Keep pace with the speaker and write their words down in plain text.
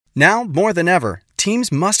Now, more than ever,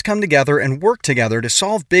 teams must come together and work together to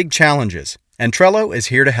solve big challenges, and Trello is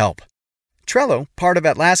here to help. Trello, part of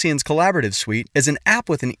Atlassian's Collaborative Suite, is an app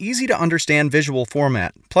with an easy-to-understand visual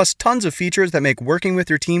format, plus tons of features that make working with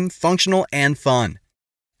your team functional and fun.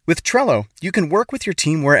 With Trello, you can work with your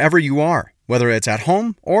team wherever you are, whether it's at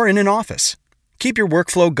home or in an office. Keep your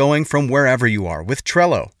workflow going from wherever you are with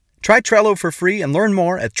Trello. Try Trello for free and learn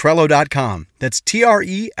more at Trello.com. That's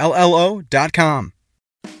Trello.com.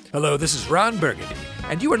 Hello, this is Ron Burgundy,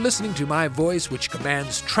 and you are listening to my voice, which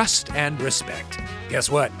commands trust and respect. Guess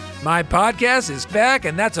what? My podcast is back,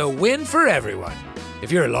 and that's a win for everyone.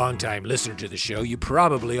 If you're a longtime listener to the show, you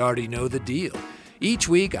probably already know the deal. Each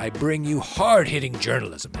week, I bring you hard-hitting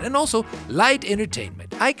journalism and also light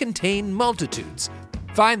entertainment. I contain multitudes.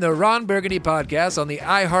 Find the Ron Burgundy Podcast on the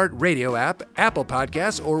iHeartRadio app, Apple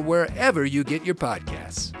Podcasts, or wherever you get your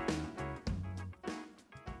podcasts.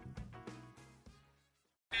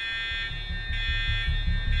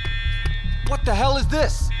 What the hell is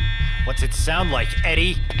this? What's it sound like,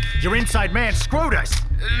 Eddie? Your inside man screwed us.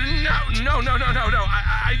 No.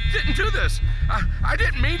 I didn't do this. I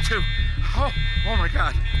didn't mean to. Oh my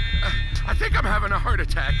God. I think I'm having a heart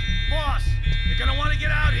attack. Boss, you're gonna want to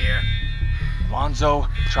get out here. Lonzo,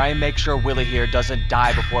 try and make sure Willie here doesn't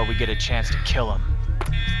die before we get a chance to kill him.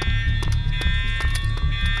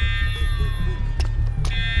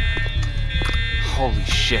 Holy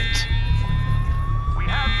shit. We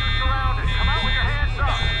have you surrounded. Come out with your hands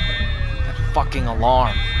up. That fucking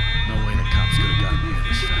alarm. No way the cops could have gotten here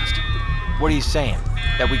this fast. What are you saying?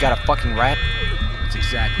 That we got a fucking rat? That's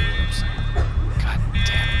exactly what I'm saying. God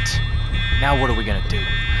damn it. Now what are we gonna do?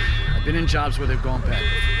 I've been in jobs where they've gone bad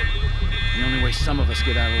before. The only way some of us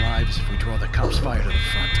get out alive is if we draw the cops' fire to the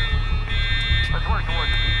front. Let's work towards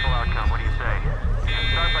a peaceful outcome. What do you say? You can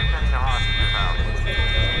start by sending the hostages out.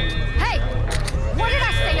 Hey! What did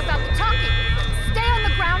I say about the talking? Stay on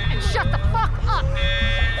the ground and shut the fuck up!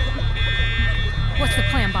 What's the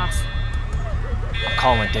plan, boss? I'm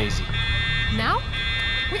calling Daisy. Now?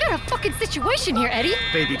 We got a fucking situation here, Eddie.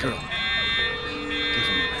 Baby girl. Give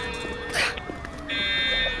him a minute.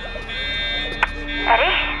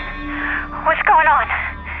 Eddie? What's going on?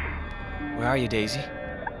 Where are you, Daisy?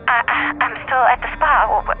 I'm still at the spa.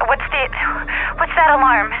 What's that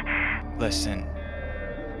alarm? Listen,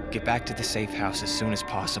 get back to the safe house as soon as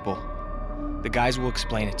possible. The guys will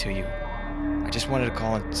explain it to you. I just wanted to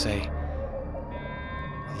call and say,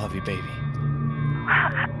 I love you, baby.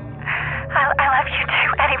 I love you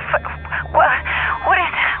too, Eddie.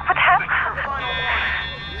 What's happening?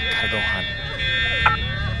 Gotta go, hon.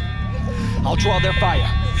 I'll draw their fire.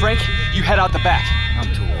 Frank, you head out the back.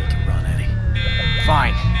 I'm too old to run, Eddie.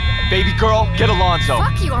 Fine. Baby girl, get Alonzo.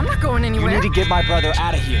 Fuck you, I'm not going anywhere. You need to get my brother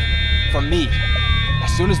out of here. From me.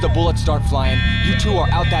 As soon as the bullets start flying, you two are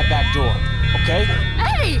out that back door. Okay?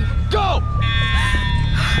 Eddie! Go!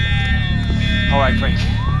 All right, Frank.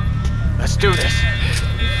 Let's do this.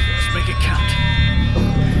 Let's make it count.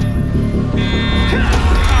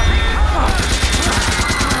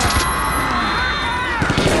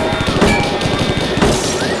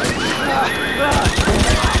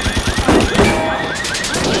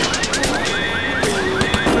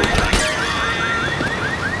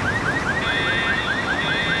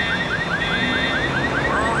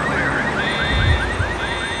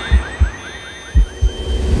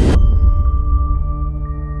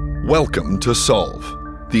 Welcome to Solve,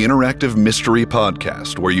 the interactive mystery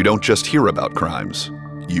podcast where you don't just hear about crimes,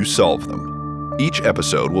 you solve them. Each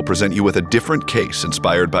episode will present you with a different case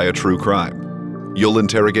inspired by a true crime. You'll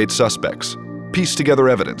interrogate suspects, piece together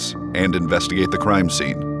evidence, and investigate the crime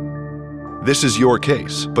scene. This is your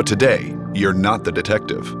case, but today, you're not the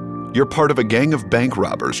detective. You're part of a gang of bank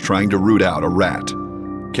robbers trying to root out a rat.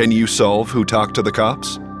 Can you solve who talked to the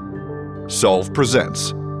cops? Solve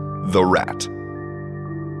presents The Rat.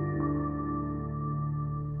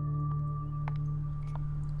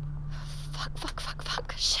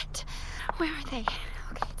 Fuck, shit. Where are they?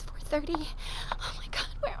 Okay, it's 4:30. Oh my God,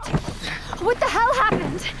 where are they? What the hell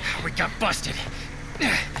happened? We got busted.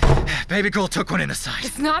 Baby girl took one in the side.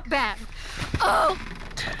 It's not bad. Oh!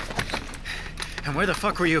 And where the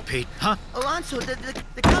fuck were you, Pete? Huh? Alonzo,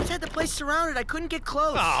 the cops had the place surrounded. I couldn't get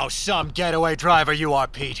close. Oh, some getaway driver you are,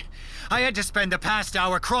 Pete. I had to spend the past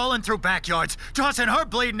hour crawling through backyards, tossing her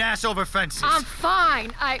bleeding ass over fences. I'm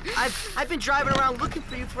fine. I've been driving around looking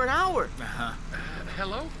for you for an hour.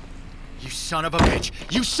 Hello? You son of a bitch!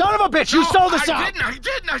 You son of a bitch! You sold us out! I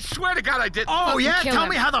didn't! I swear to God I didn't! Oh, yeah? Tell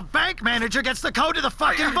me how the bank manager gets the code to the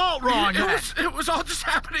fucking vault wrong! It was all just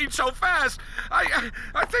happening so fast. I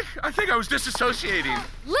think I was disassociating.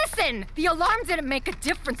 Listen! The alarm didn't make a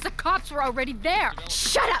difference. The cops were already there.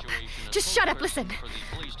 Shut up! Just shut up, listen.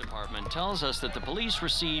 The police department tells us that the police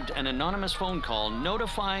received an anonymous phone call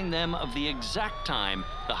notifying them of the exact time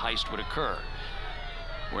the heist would occur.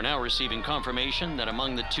 We're now receiving confirmation that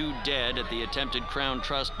among the 2 dead at the attempted Crown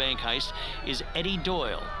Trust bank heist is Eddie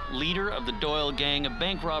Doyle, leader of the Doyle gang of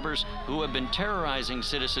bank robbers who have been terrorizing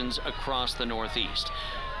citizens across the Northeast.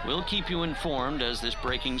 We'll keep you informed as this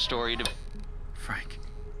breaking story Frank.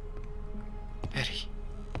 Eddie.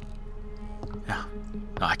 No,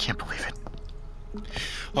 I can't believe it.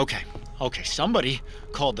 Okay, somebody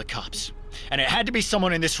called the cops. And it had to be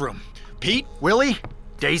someone in this room. Pete, Willie,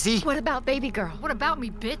 Daisy. What about baby girl? What about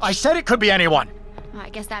me, bitch? I said it could be anyone. Well, I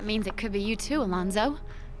guess that means it could be you too, Alonzo.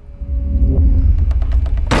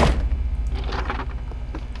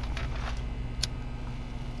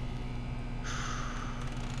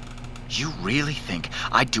 You really think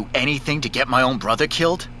I'd do anything to get my own brother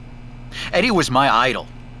killed? Eddie was my idol.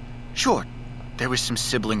 Sure, there was some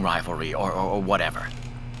sibling rivalry or whatever.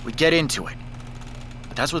 We'd get into it.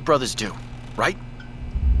 But that's what brothers do, right?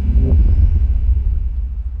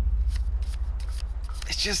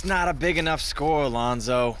 It's just not a big enough score,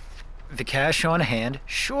 Alonzo. The cash on hand,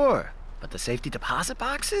 sure. But the safety deposit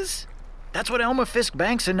boxes? That's what Elmer Fisk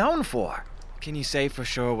banks are known for. Can you say for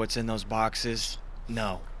sure what's in those boxes?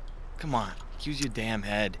 No. Come on, use your damn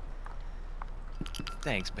head.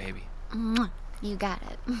 Thanks, baby. You got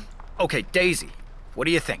it. Okay, Daisy, what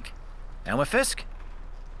do you think? Elmer Fisk?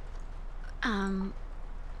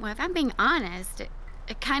 Well, if I'm being honest,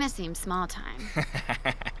 it kind of seems small time.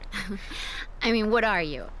 I mean, what are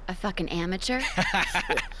you? A fucking amateur?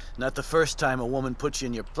 Not the first time a woman puts you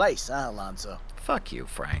in your place, huh, Alonzo? Fuck you,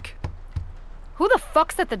 Frank. Who the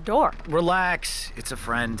fuck's at the door? Relax, it's a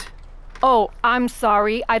friend. Oh, I'm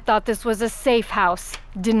sorry. I thought this was a safe house.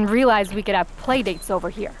 Didn't realize we could have play dates over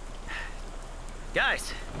here.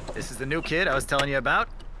 Guys, this is the new kid I was telling you about.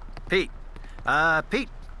 Pete. Pete,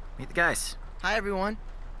 meet the guys. Hi, everyone.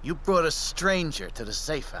 You brought a stranger to the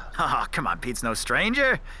safe house. Oh, come on, Pete's no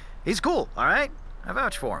stranger. He's cool, all right? I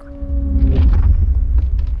vouch for him.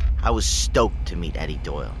 I was stoked to meet Eddie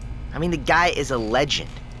Doyle. I mean, the guy is a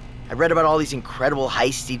legend. I read about all these incredible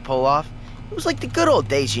heists he'd pull off. It was like the good old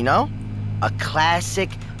days, you know? A classic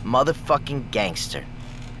motherfucking gangster.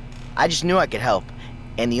 I just knew I could help,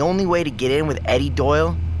 and the only way to get in with Eddie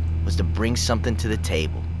Doyle was to bring something to the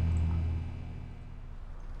table.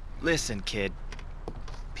 Listen, kid.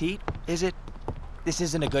 Pete, is it? This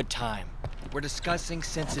isn't a good time. We're discussing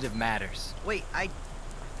sensitive matters. Wait, I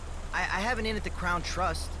have an in at the Crown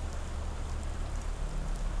Trust.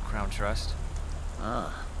 Crown Trust?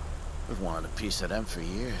 Ah, we've wanted a piece of them for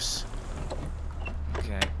years.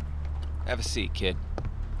 Okay. Have a seat, kid.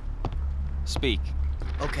 Speak.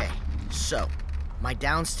 Okay, so, my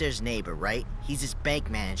downstairs neighbor, right? He's his bank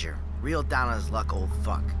manager. Real down on his luck old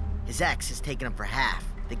fuck. His ex has taken him for half.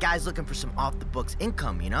 The guy's looking for some off-the-books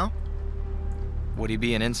income, you know? Would he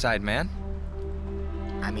be an inside man?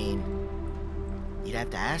 I mean, you'd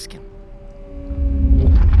have to ask him.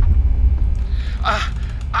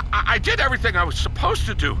 I did everything I was supposed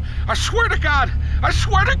to do. I swear to God,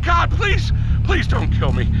 please don't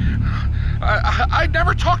kill me. I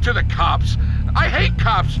never talked to the cops. I hate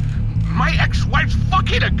cops. My ex-wife's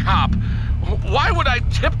fucking a cop. Why would I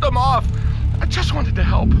tip them off? I just wanted to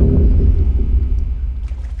help.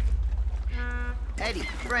 Eddie,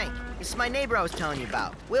 Frank, this is my neighbor I was telling you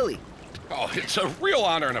about, Willie. Oh, it's a real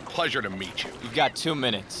honor and a pleasure to meet you. You've got 2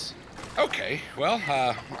 minutes. Okay, well,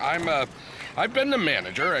 I've been the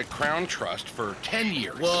manager at Crown Trust for 10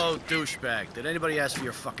 years. Whoa, douchebag. Did anybody ask for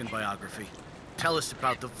your fucking biography? Tell us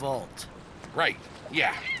about the vault. Right,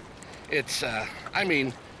 yeah. It's, I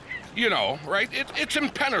mean, you know, right? It's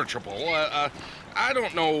impenetrable. I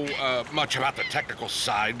don't know much about the technical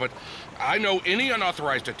side, but I know any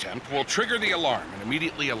unauthorized attempt will trigger the alarm and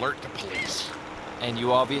immediately alert the police. And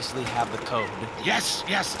you obviously have the code. Yes.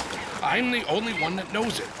 I'm the only one that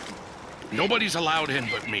knows it. Nobody's allowed in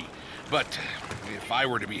but me. But if I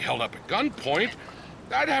were to be held up at gunpoint,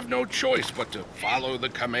 I'd have no choice but to follow the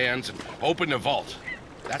commands and open the vault.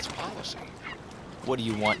 That's policy. What do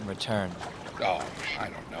you want in return? Oh, I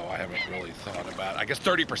don't know. I haven't really thought about it. I guess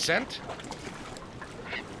 30%?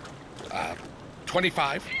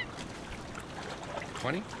 25?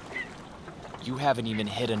 20? You haven't even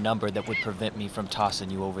hit a number that would prevent me from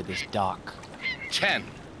tossing you over this dock. 10%.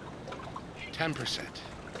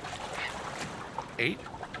 8?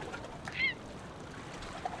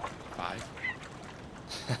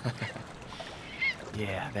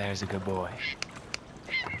 Yeah, there's a good boy.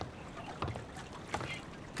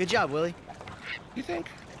 Good job, Willie. You think?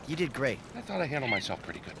 You did great. I thought I handled myself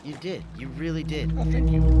pretty good. You did. You really did. Oh, thank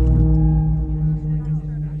you.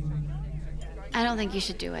 I don't think you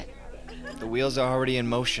should do it. The wheels are already in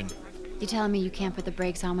motion. You telling me you can't put the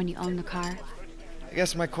brakes on when you own the car? I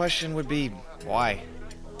guess my question would be, why?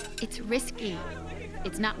 It's risky.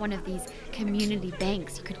 It's not one of these community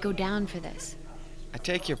banks. You could go down for this. I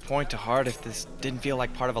take your point to heart if this didn't feel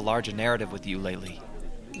like part of a larger narrative with you lately.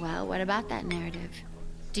 Well, what about that narrative?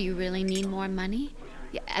 Do you really need more money?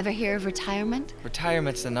 You ever hear of retirement?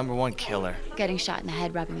 Retirement's the #1 killer. Getting shot in the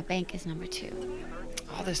head robbing a bank is number 2.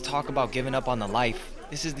 All this talk about giving up on the life.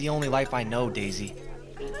 This is the only life I know, Daisy.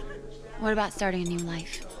 What about starting a new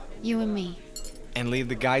life? You and me. And leave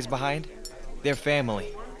the guys behind? They're family.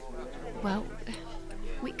 Well,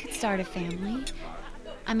 we could start a family.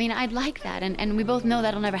 I mean, I'd like that, and we both know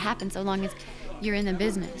that'll never happen so long as you're in the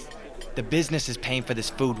business. The business is paying for this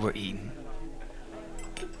food we're eating.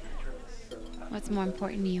 What's more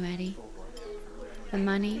important to you, Eddie? The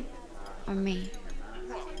money or me?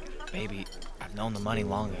 Baby, I've known the money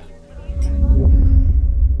longer.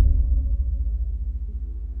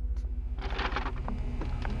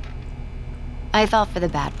 I fell for the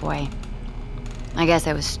bad boy. I guess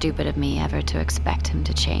it was stupid of me ever to expect him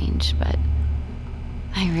to change, but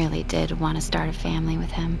I really did want to start a family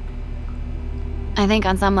with him. I think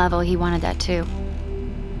on some level he wanted that too.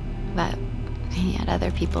 But he had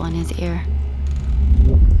other people in his ear.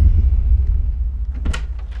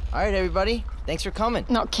 All right, everybody. Thanks for coming.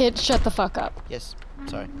 No, kid, shut the fuck up. Yes,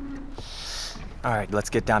 sorry. All right, let's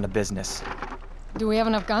get down to business. Do we have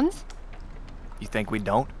enough guns? You think we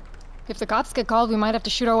don't? If the cops get called, we might have to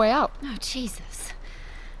shoot our way out. Oh, Jesus.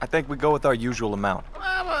 I think we go with our usual amount.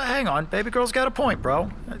 Well, hang on. Baby girl's got a point,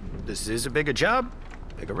 bro. This is a bigger job,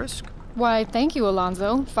 bigger risk. Why, thank you,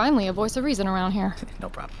 Alonzo. Finally, a voice of reason around here. No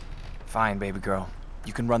problem. Fine, baby girl.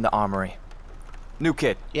 You can run the armory. New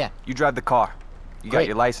kid. Yeah. You drive the car. You got Great.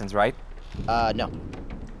 your license, right? No.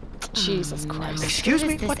 Jesus Christ. Excuse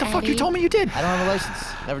me? this, What the fuck? You Eddie? told me you did. I don't have a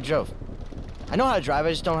license. Never drove. I know how to drive, I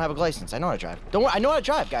just don't have a license. I know how to drive. Don't worry, I know how to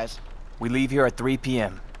drive, guys. We leave here at 3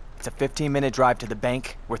 p.m. It's a 15-minute drive to the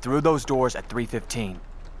bank. We're through those doors at 3:15.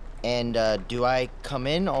 And, do I come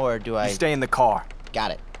in or do I... You stay in the car.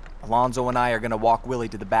 Got it. Alonzo and I are gonna walk Willie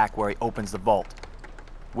to the back where he opens the vault.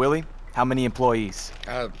 Willie, how many employees?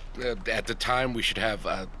 At the time, we should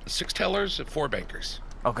have 6 tellers and 4 bankers.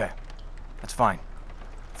 Okay, that's fine.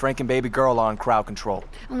 Frank and baby girl are on crowd control.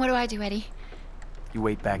 And what do I do, Eddie? You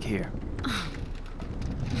wait back here.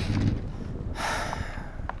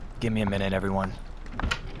 Give me a minute, everyone.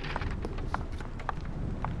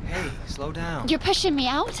 Hey, slow down. You're pushing me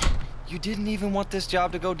out? You didn't even want this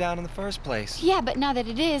job to go down in the first place. Yeah, but now that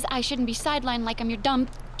it is, I shouldn't be sidelined like I'm your dumb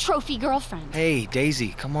trophy girlfriend. Hey, Daisy,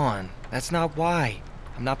 come on. That's not why.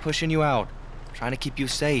 I'm not pushing you out. I'm trying to keep you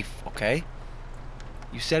safe, okay?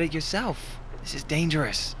 You said it yourself. This is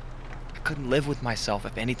dangerous. I couldn't live with myself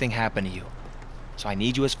if anything happened to you. So I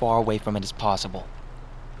need you as far away from it as possible.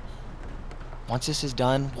 Once this is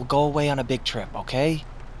done, we'll go away on a big trip, okay?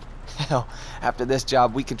 Hell, after this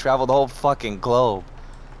job, we can travel the whole fucking globe.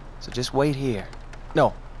 So just wait here.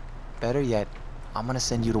 No, better yet, I'm gonna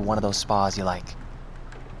send you to one of those spas you like.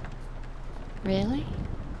 Really?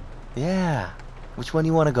 Yeah. Which one do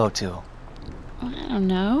you want to go to? Well, I don't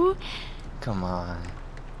know. Come on.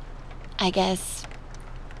 I guess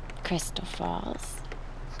Crystal Falls.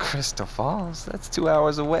 Crystal Falls? That's 2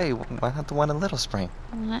 hours away. Why not the one in Little Spring?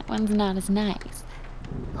 Well, that one's not as nice.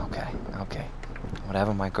 Okay.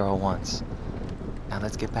 Whatever my girl wants. Now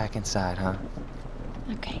let's get back inside, huh?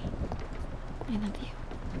 Okay. I love you.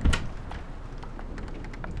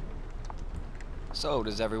 So,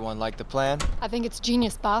 does everyone like the plan? I think it's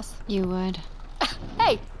genius, boss. You would.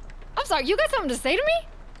 Hey, I'm sorry, you got something to say to me?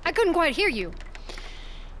 I couldn't quite hear you.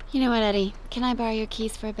 You know what, Eddie? Can I borrow your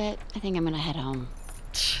keys for a bit? I think I'm gonna head home.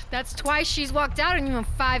 That's twice she's walked out on you in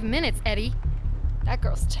 5 minutes, Eddie. That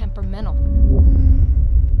girl's temperamental.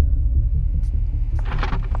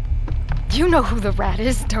 You know who the rat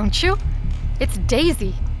is, don't you? It's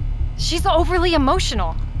Daisy. She's overly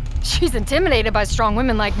emotional. She's intimidated by strong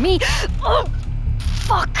women like me. Oh,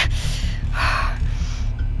 fuck.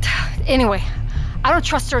 Anyway, I don't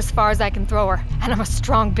trust her as far as I can throw her, and I'm a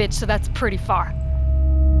strong bitch, so that's pretty far.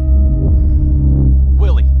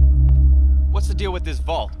 Willie, what's the deal with this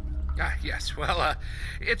vault? Yes, well,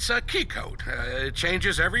 it's a key code. It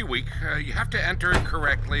changes every week. You have to enter it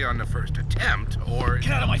correctly on the first attempt, or...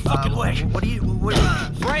 Get out of my fucking way!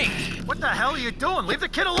 Frank! What the hell are you doing? Leave the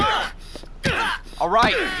kid alone! All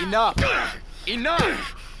right, enough.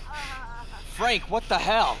 Enough! Frank, what the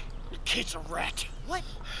hell? The kid's a rat. What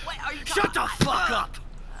are you Shut the fuck up!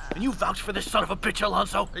 And you vouch for this son of a bitch,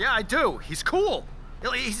 Alonzo? Yeah, I do. He's cool.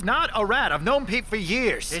 He's not a rat. I've known Pete for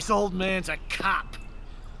years. This old man's a cop.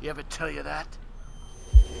 You ever tell you that?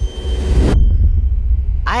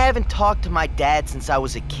 I haven't talked to my dad since I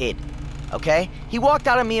was a kid, okay? He walked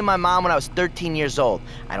out on me and my mom when I was 13 years old.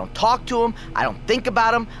 I don't talk to him, I don't think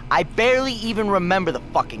about him, I barely even remember the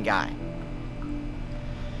fucking guy.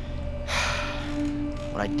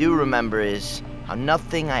 What I do remember is how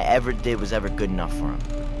nothing I ever did was ever good enough for him.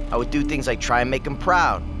 I would do things like try and make him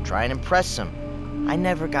proud, try and impress him. I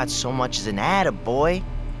never got so much as an attaboy.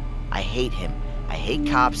 I hate him. I hate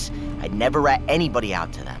cops. I'd never rat anybody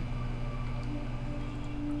out to them.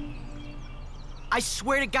 I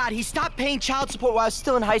swear to God, he stopped paying child support while I was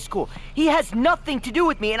still in high school. He has nothing to do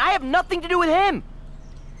with me, and I have nothing to do with him.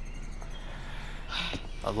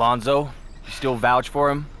 Alonzo, you still vouch for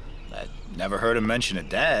him? I never heard him mention a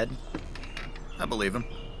dad. I believe him.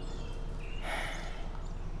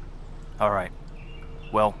 All right.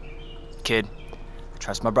 Well, kid, I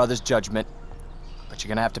trust my brother's judgment, but you're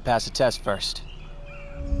gonna have to pass a test first.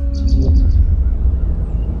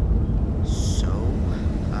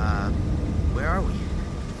 Where are we?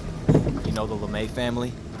 You know the LeMay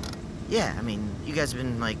family? Yeah, I mean, you guys have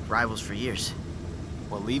been, like, rivals for years.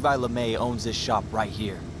 Well, Levi LeMay owns this shop right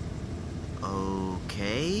here.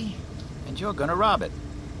 Okay. And you're gonna rob it.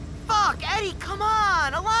 Fuck, Eddie, come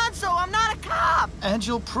on! Alonzo, I'm not a cop! And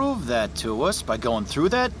you'll prove that to us by going through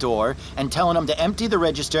that door and telling them to empty the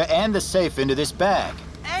register and the safe into this bag.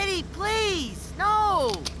 Eddie, please!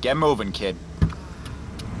 No! Get moving, kid.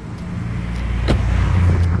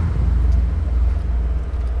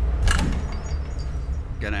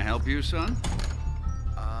 Can I help you, son?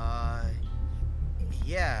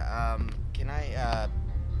 Yeah, can I,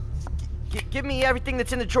 give me everything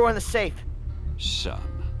that's in the drawer in the safe. Son,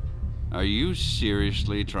 are you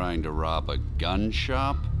seriously trying to rob a gun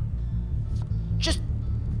shop? Just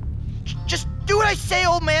do what I say,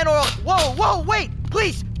 old man, or whoa, wait!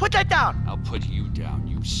 Please, put that down! I'll put you down,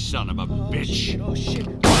 you son of a bitch. Oh, shit.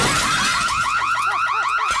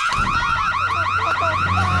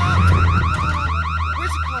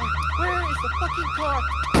 Where is the fucking car?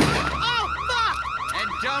 Oh, fuck! And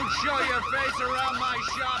don't show your face around my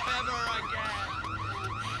shop ever again.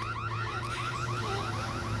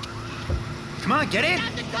 Come on, get in.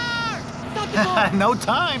 Stop the car! Stop the car! No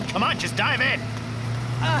time. Come on, just dive in.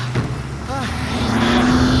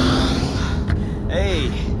 Hey,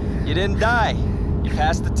 you didn't die. You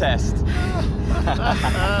passed the test.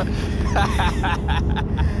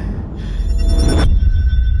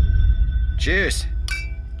 Cheers.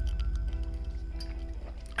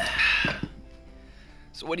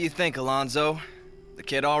 So what do you think, Alonzo? The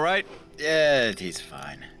kid all right? Yeah, he's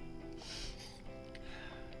fine.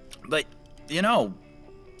 But, you know,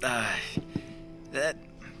 that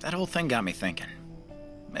whole thing got me thinking.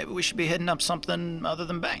 Maybe we should be hitting up something other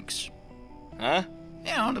than banks. Huh?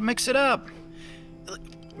 You know, to mix it up. Look,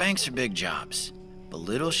 banks are big jobs, but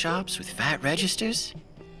little shops with fat registers,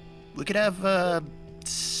 we could have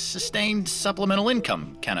sustained supplemental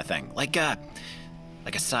income kind of thing, like a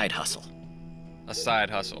side hustle. A side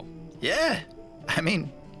hustle? Yeah. I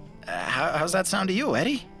mean, how's that sound to you,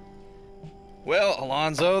 Eddie? Well,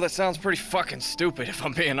 Alonzo, that sounds pretty fucking stupid if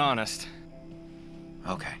I'm being honest.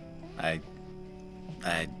 Okay. I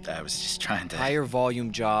was just trying to... Higher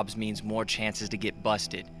volume jobs means more chances to get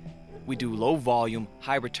busted. We do low volume,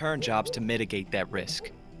 high return jobs to mitigate that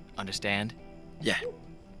risk. Understand? Yeah,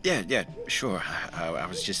 sure. I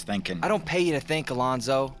was just thinking... I don't pay you to think,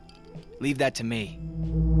 Alonzo. Leave that to me.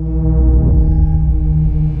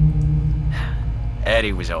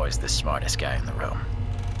 Eddie was always the smartest guy in the room.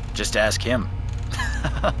 Just ask him.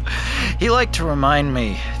 He liked to remind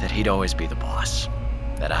me that he'd always be the boss.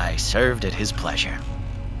 That I served at his pleasure.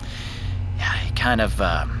 Yeah, he kind of,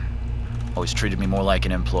 always treated me more like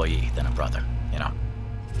an employee than a brother, you know?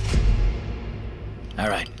 All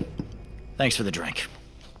right. Thanks for the drink.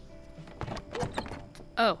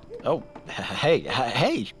 Oh. Oh,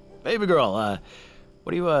 hey, baby girl,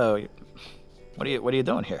 what are you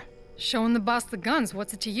doing here? Showing the boss the guns.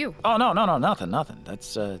 What's it to you? Oh, no, nothing.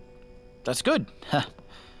 That's good.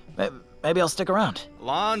 Maybe I'll stick around.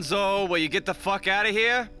 Alonzo, will you get the fuck out of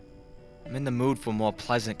here? I'm in the mood for more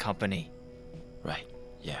pleasant company. Right.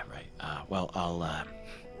 Yeah, right. Well,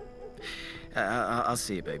 I'll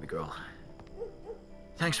see you, baby girl.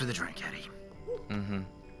 Thanks for the drink, Eddie. Mm-hmm.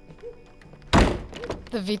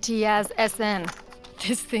 The Vitiaz SN.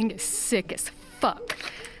 This thing is sick as fuck.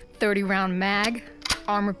 30-round mag,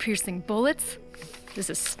 armor-piercing bullets.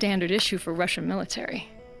 This is standard issue for Russian military.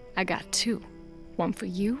 I got 2. One for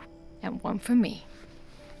you and one for me.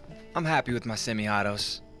 I'm happy with my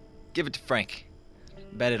semi-autos. Give it to Frank.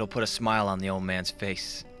 Bet it'll put a smile on the old man's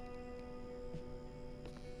face.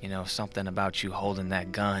 You know, something about you holding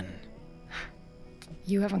that gun.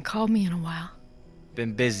 You haven't called me in a while.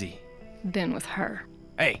 Been busy. Been with her.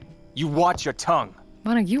 Hey, you watch your tongue.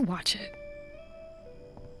 Why don't you watch it?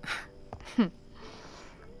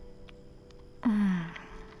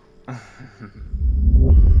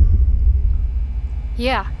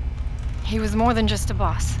 Yeah, he was more than just a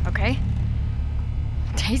boss, okay?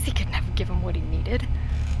 Daisy could never give him what he needed.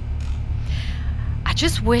 I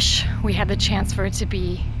just wish we had the chance for it to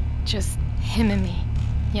be just him and me,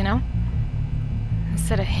 you know?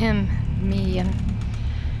 Instead of him, me, and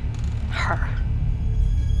her.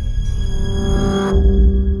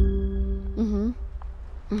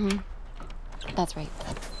 That's right.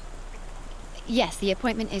 Yes, the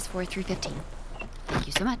appointment is for 3:15. Thank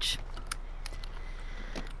you so much.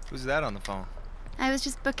 Who's that on the phone? I was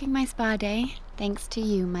just booking my spa day. Thanks to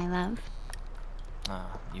you, my love.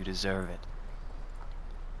 Ah, you deserve it.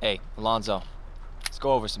 Hey, Alonzo, let's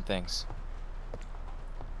go over some things.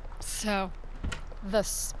 So, the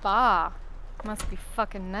spa must be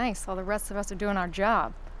fucking nice while the rest of us are doing our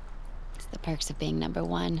job. It's the perks of being number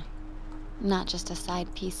 1. Not just a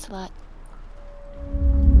side piece slut.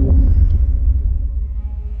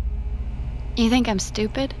 You think I'm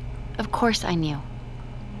stupid? Of course I knew.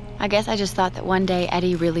 I guess I just thought that one day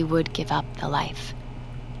Eddie really would give up the life.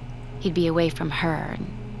 He'd be away from her, and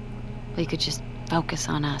we could just focus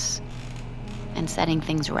on us and setting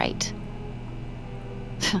things right.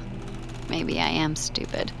 Maybe I am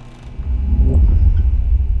stupid.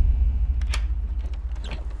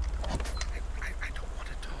 I don't want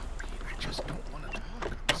to talk, Pete. I just don't want to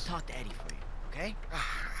talk. I'll talk to Eddie for you, okay?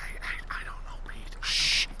 I don't know, Pete.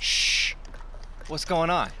 Shh. What's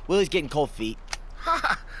going on? Willie's getting cold feet.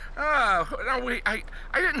 No, wait, I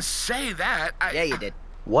didn't say that. Yeah, you did.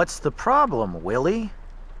 What's the problem, Willie?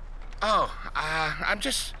 I'm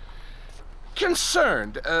just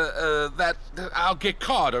concerned that I'll get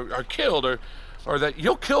caught or killed or that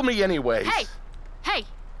you'll kill me anyways. Hey!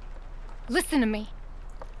 Listen to me.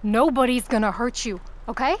 Nobody's gonna hurt you,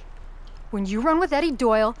 okay? When you run with Eddie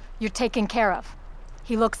Doyle, you're taken care of.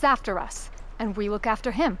 He looks after us, and we look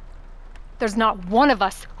after him. There's not one of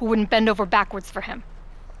us who wouldn't bend over backwards for him.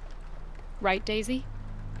 Right, Daisy?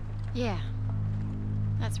 Yeah,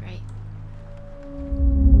 that's right.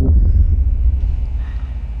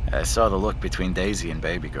 I saw the look between Daisy and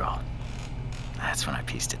Baby Girl. That's when I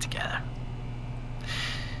pieced it together.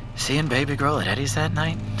 Seeing Baby Girl at Eddie's that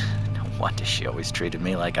night? No wonder she always treated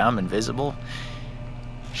me like I'm invisible.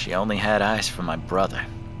 She only had eyes for my brother.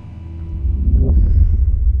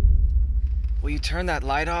 Will you turn that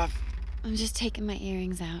light off? I'm just taking my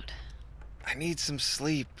earrings out. I need some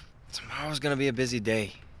sleep. Tomorrow's gonna be a busy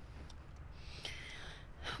day.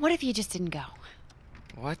 What if you just didn't go?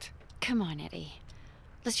 What? Come on, Eddie.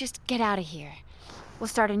 Let's just get out of here. We'll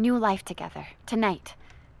start a new life together, tonight.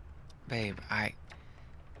 Babe,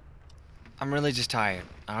 I'm really just tired,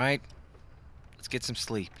 alright? Let's get some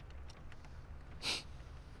sleep.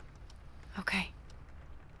 Okay.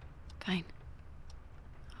 Fine.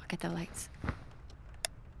 I'll get the lights.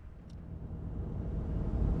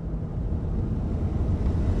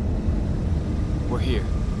 We're here.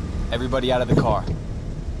 Everybody out of the car.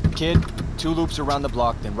 Kid, 2 loops around the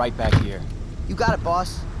block, then right back here. You got it,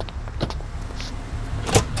 boss.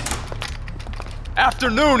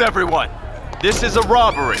 Afternoon, everyone. This is a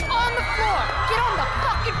robbery. On the floor! Get on the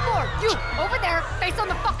fucking floor! You, over there, face on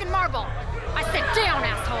the fucking marble! I said down,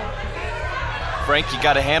 asshole! Frank, you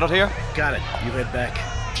got it handled here? Got it. You head back.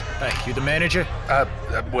 Hey, you the manager?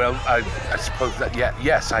 Well, I suppose that,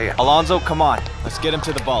 yes, I am. Alonzo, come on. Let's get him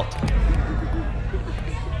to the vault.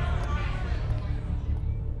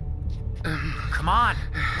 Come on.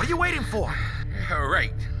 What are you waiting for?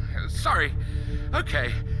 Right. Sorry.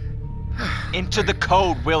 Okay. Into the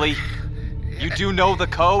code, Willie. You do know the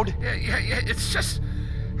code? Yeah, it's just...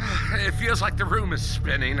 It feels like the room is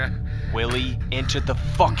spinning. Willie, into the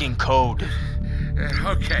fucking code.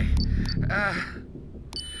 Okay.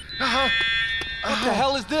 What the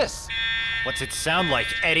hell is this? What's it sound like,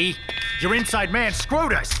 Eddie? Your inside man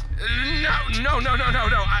screwed us. No.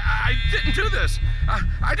 I didn't do this.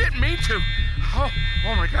 I didn't mean to. Oh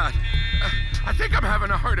my God. I think I'm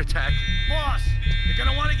having a heart attack. Boss, you're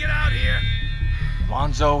gonna want to get out here.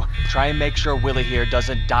 Alonzo, try and make sure Willie here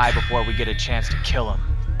doesn't die before we get a chance to kill him.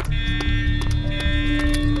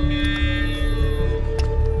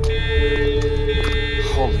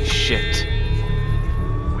 Holy shit.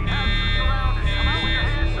 We have you surrounded. Come out with your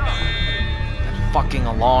hands up. That fucking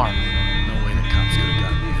alarm. No way the cops could have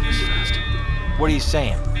gotten here this fast. What are you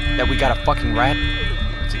saying? That we got a fucking rat?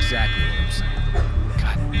 That's exactly what I'm saying.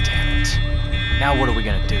 God damn it. Now what are we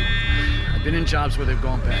gonna do? I've been in jobs where they've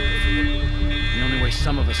gone bad before. The only way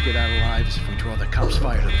some of us get out alive is if we draw the cops'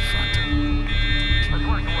 fire to the front. Let's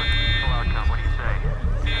work towards a peaceful outcome. What do you say?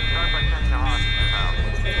 Start by sending the hostages out.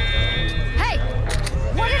 Hey!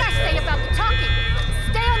 What did I say about the talking?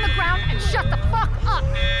 Stay on the ground and shut the fuck up!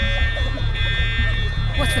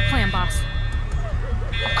 What's the plan, boss?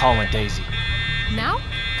 I'm calling Daisy. Now?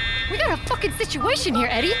 We got a fucking situation here,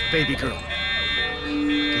 Eddie. Baby girl.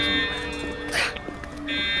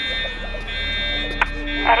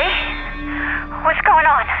 Eddie? What's going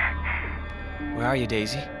on? Where are you,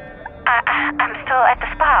 Daisy? I'm still at the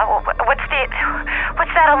spa.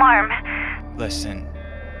 What's that alarm? Listen,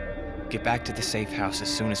 get back to the safe house as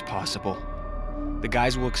soon as possible. The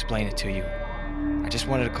guys will explain it to you. I just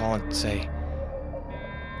wanted to call and say,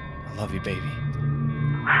 I love you, baby.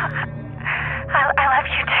 I love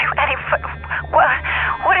you too, Eddie.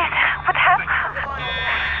 What's happening?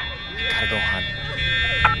 Gotta go, hon.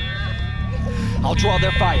 I'll draw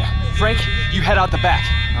their fire. Frank, you head out the back.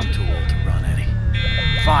 I'm too old to run, Eddie.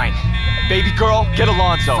 Fine. Baby girl, get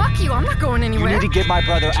Alonzo. Fuck you, I'm not going anywhere. You need to get my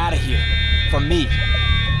brother out of here. From me.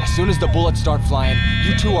 As soon as the bullets start flying,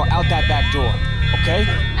 you two are out that back door. Okay?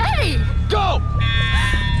 Hey! Go!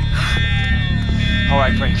 All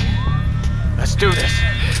right, Frank. Let's do this.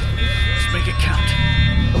 Let's make it count.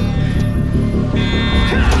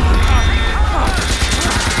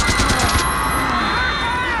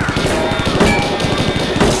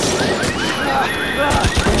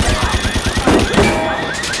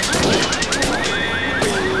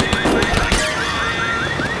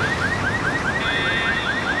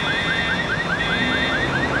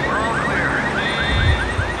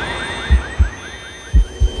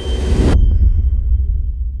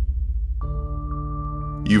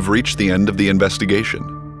 You've reached the end of the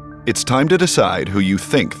investigation. It's time to decide who you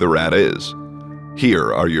think the rat is.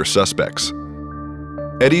 Here are your suspects.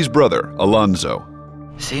 Eddie's brother, Alonzo.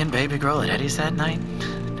 Seeing baby girl at Eddie's that night?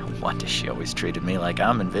 No wonder she always treated me like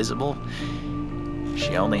I'm invisible.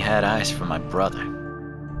 She only had eyes for my brother.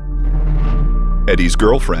 Eddie's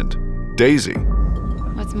girlfriend, Daisy.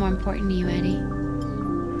 What's more important to you, Eddie?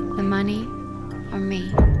 The money or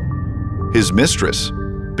me? His mistress,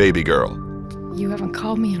 baby girl. You haven't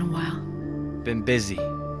called me in a while. Been busy.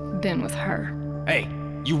 Been with her. Hey,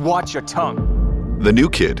 you watch your tongue. The new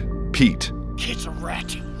kid, Pete. Kid's a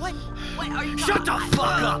rat. What are you Shut the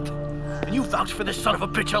fuck up! And you vouch for this son of a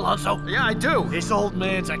bitch, Alonzo? Yeah, I do. This old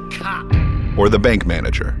man's a cop. Or the bank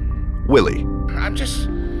manager, Willie. I'm just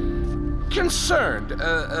concerned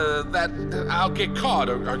that I'll get caught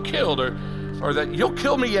or killed or that you'll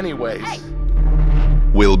kill me anyways. Hey.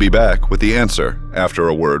 We'll be back with the answer after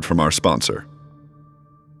a word from our sponsor.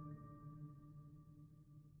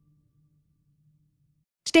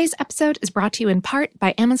 Today's episode is brought to you in part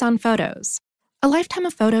by Amazon Photos. A lifetime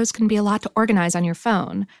of photos can be a lot to organize on your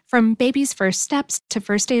phone, from baby's first steps to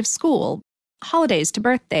first day of school, holidays to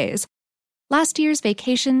birthdays, last year's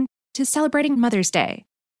vacation to celebrating Mother's Day.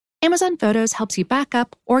 Amazon Photos helps you back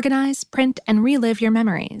up, organize, print, and relive your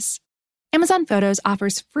memories. Amazon Photos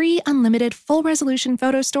offers free, unlimited, full-resolution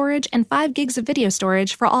photo storage and 5 gigs of video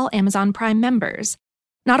storage for all Amazon Prime members.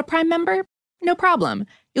 Not a Prime member? No problem.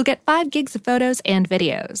 You'll get 5 gigs of photos and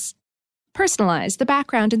videos. Personalize the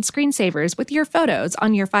background and screensavers with your photos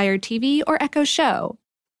on your Fire TV or Echo Show.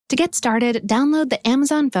 To get started, download the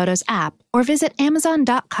Amazon Photos app or visit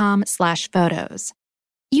amazon.com/photos.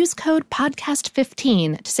 Use code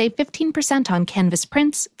PODCAST15 to save 15% on canvas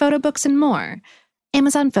prints, photo books, and more.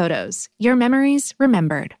 Amazon Photos. Your memories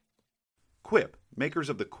remembered. Quip, makers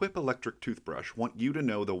of the Quip electric toothbrush, want you to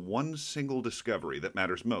know the one single discovery that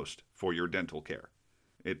matters most for your dental care.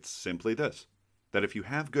 It's simply this, that if you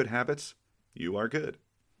have good habits, you are good.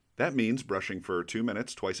 That means brushing for 2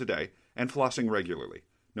 minutes twice a day and flossing regularly,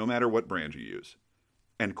 no matter what brand you use.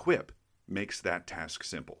 And Quip makes that task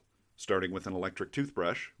simple, starting with an electric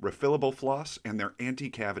toothbrush, refillable floss, and their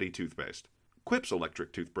anti-cavity toothpaste. Quip's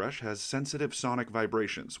electric toothbrush has sensitive sonic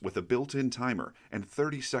vibrations with a built-in timer and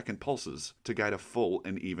 30-second pulses to guide a full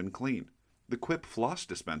and even clean. The Quip floss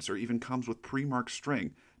dispenser even comes with pre-marked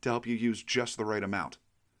string to help you use just the right amount.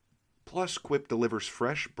 Plus, Quip delivers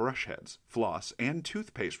fresh brush heads, floss, and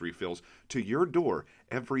toothpaste refills to your door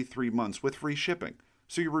every 3 months with free shipping,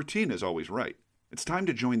 so your routine is always right. It's time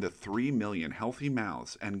to join the 3 million healthy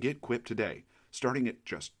mouths and get Quip today, starting at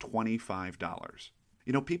just $25.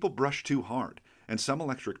 You know, people brush too hard, and some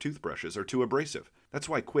electric toothbrushes are too abrasive. That's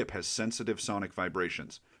why Quip has sensitive sonic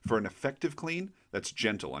vibrations for an effective clean that's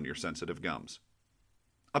gentle on your sensitive gums.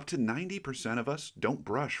 Up to 90% of us don't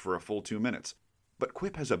brush for a full 2 minutes, but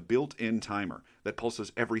Quip has a built-in timer that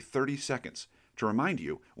pulses every 30 seconds to remind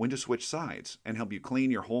you when to switch sides and help you clean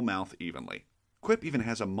your whole mouth evenly. Quip even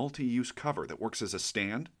has a multi-use cover that works as a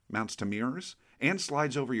stand, mounts to mirrors, and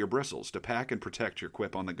slides over your bristles to pack and protect your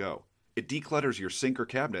Quip on the go. It declutters your sink or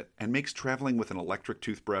cabinet and makes traveling with an electric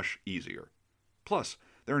toothbrush easier. Plus,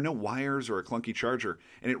 there are no wires or a clunky charger,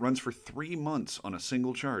 and it runs for 3 months on a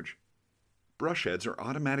single charge. Brush heads are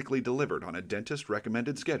automatically delivered on a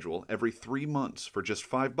dentist-recommended schedule every 3 months for just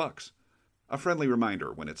 $5. A friendly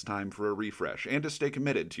reminder when it's time for a refresh and to stay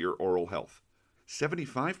committed to your oral health.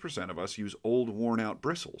 75% of us use old, worn-out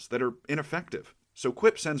bristles that are ineffective. So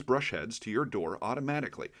Quip sends brush heads to your door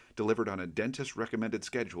automatically, delivered on a dentist-recommended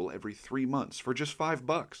schedule every 3 months for just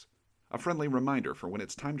 $5. A friendly reminder for when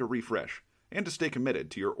it's time to refresh and to stay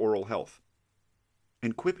committed to your oral health.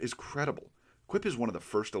 And Quip is credible. Quip is one of the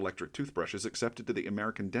first electric toothbrushes accepted to the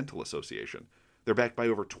American Dental Association. They're backed by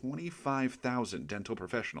over 25,000 dental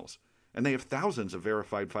professionals, and they have thousands of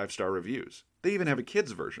verified 5-star reviews. They even have a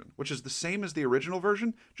kids version, which is the same as the original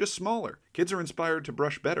version, just smaller. Kids are inspired to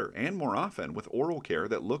brush better and more often with oral care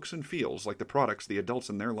that looks and feels like the products the adults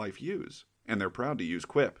in their life use. And they're proud to use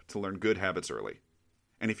Quip to learn good habits early.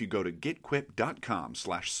 And if you go to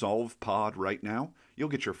getquip.com/solvepod right now, you'll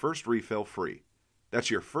get your first refill free.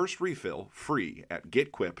 That's your first refill free at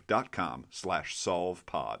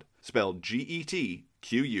getquip.com/solvepod. Spelled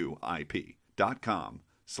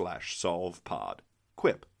GETQUIP.com/solvepod.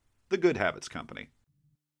 Quip, the Good Habits Company.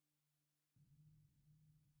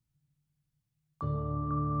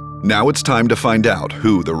 Now it's time to find out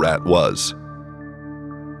who the rat was.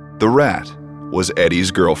 The rat was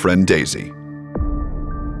Eddie's girlfriend, Daisy.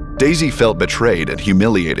 Daisy felt betrayed and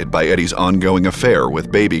humiliated by Eddie's ongoing affair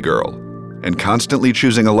with Baby Girl, and constantly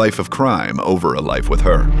choosing a life of crime over a life with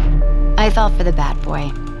her. I fell for the bad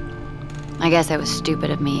boy. I guess it was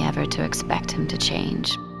stupid of me ever to expect him to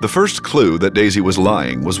change. The first clue that Daisy was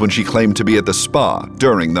lying was when she claimed to be at the spa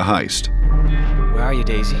during the heist. Where are you,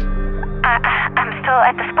 Daisy? I'm still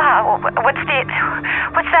at the spa.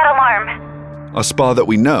 What's that alarm? A spa that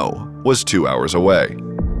we know was 2 hours away.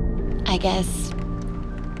 I guess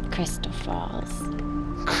Crystal Falls.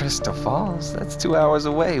 Crystal Falls? That's 2 hours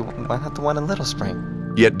away. Why not the one in Little Spring?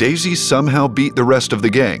 Yet Daisy somehow beat the rest of the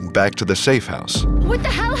gang back to the safe house. What the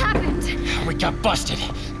hell happened? We got busted.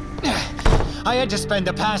 I had to spend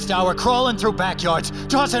the past hour crawling through backyards,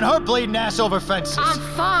 tossing her bleeding ass over fences. I'm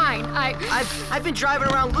fine. I've been driving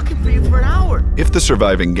around looking for you for an hour. If the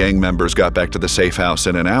surviving gang members got back to the safe house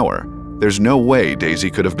in an hour, there's no way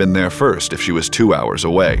Daisy could have been there first if she was 2 hours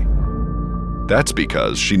away. That's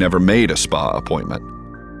because she never made a spa appointment.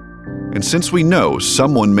 And since we know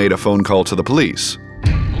someone made a phone call to the police,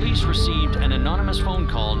 Police received an anonymous phone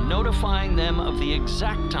call notifying them of the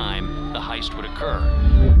exact time the heist would occur.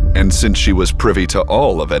 and since she was privy to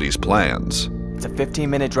all of Eddie's plans, It's a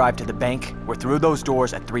 15-minute drive to the bank. We're through those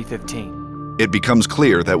doors at 3:15. it becomes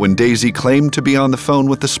clear that when Daisy claimed to be on the phone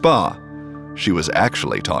with the spa, she was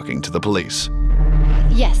actually talking to the police.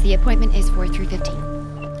 Yes, the appointment is for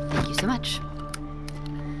 3:15. Thank you so much.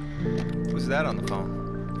 Who's that on the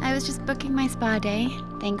phone? I was just booking my spa day.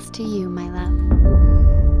 Thanks to you, my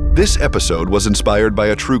love. This episode was inspired by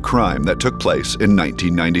a true crime that took place in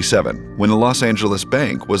 1997, when the Los Angeles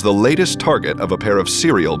bank was the latest target of a pair of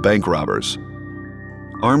serial bank robbers.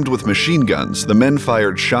 Armed with machine guns, the men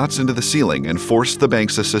fired shots into the ceiling and forced the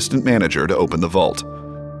bank's assistant manager to open the vault.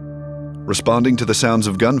 Responding to the sounds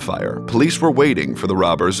of gunfire, police were waiting for the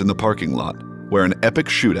robbers in the parking lot, where an epic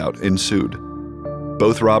shootout ensued.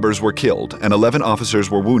 Both robbers were killed, and 11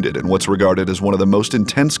 officers were wounded in what's regarded as one of the most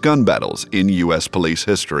intense gun battles in U.S. police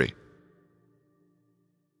history.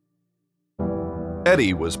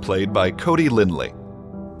 Eddie was played by Cody Lindley,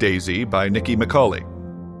 Daisy by Nikki McCauley,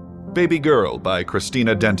 Baby Girl by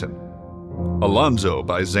Christina Denton, Alonzo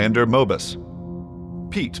by Xander Mobus,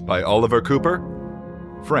 Pete by Oliver Cooper,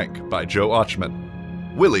 Frank by Joe Ochman.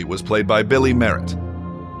 Willie was played by Billy Merritt.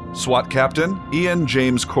 SWAT Captain Ian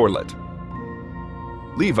James Corlett.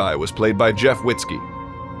 Levi was played by Jeff Witzke,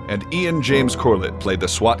 and Ian James Corlett played the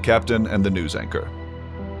SWAT captain and the news anchor.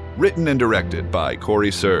 Written and directed by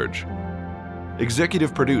Corey Surge.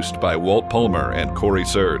 Executive produced by Walt Palmer and Corey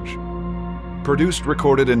Surge. Produced,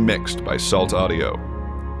 recorded, and mixed by Salt Audio.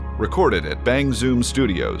 Recorded at Bang Zoom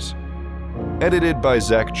Studios. Edited by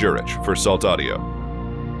Zach Jurich for Salt Audio.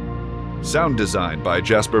 Sound design by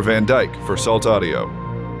Jasper Van Dyke for Salt Audio.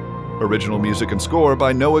 Original music and score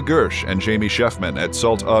by Noah Gersh and Jamie Sheffman at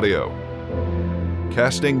Salt Audio.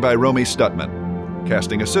 Casting by Romy Stutman.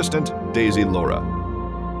 Casting assistant, Daisy Laura.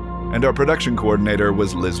 And our production coordinator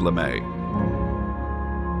was Liz LeMay.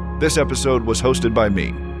 This episode was hosted by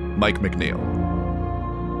me, Mike McNeil.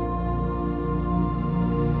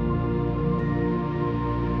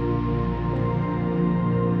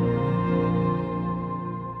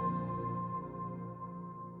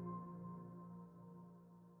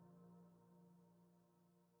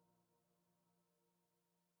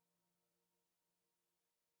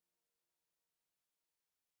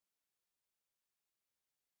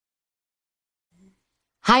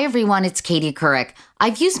 Hi, everyone. It's Katie Couric.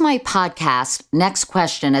 I've used my podcast, Next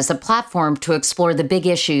Question, as a platform to explore the big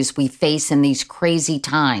issues we face in these crazy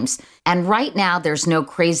times. And right now, there's no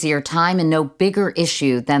crazier time and no bigger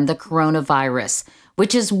issue than the coronavirus,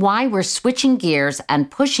 which is why we're switching gears and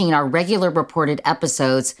pushing our regular reported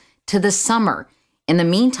episodes to the summer. In the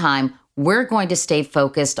meantime, we're going to stay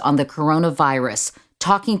focused on the coronavirus,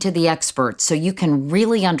 talking to the experts so you can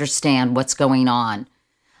really understand what's going on.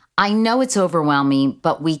 I know it's overwhelming,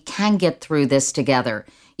 but we can get through this together.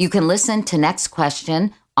 You can listen to Next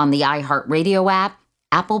Question on the iHeartRadio app,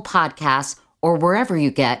 Apple Podcasts, or wherever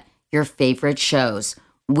you get your favorite shows.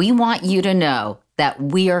 We want you to know that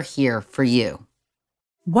we are here for you.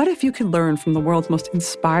 What if you could learn from the world's most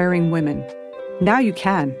inspiring women? Now you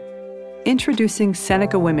can. Introducing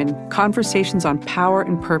Seneca Women, Conversations on Power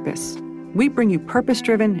and Purpose. We bring you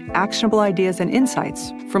purpose-driven, actionable ideas and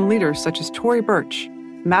insights from leaders such as Tory Burch,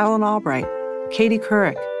 Madeleine Albright, Katie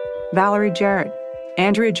Couric, Valerie Jarrett,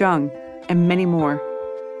 Andrea Jung, and many more.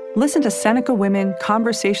 Listen to Seneca Women,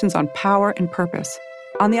 Conversations on Power and Purpose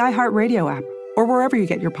on the iHeartRadio app or wherever you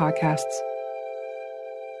get your podcasts.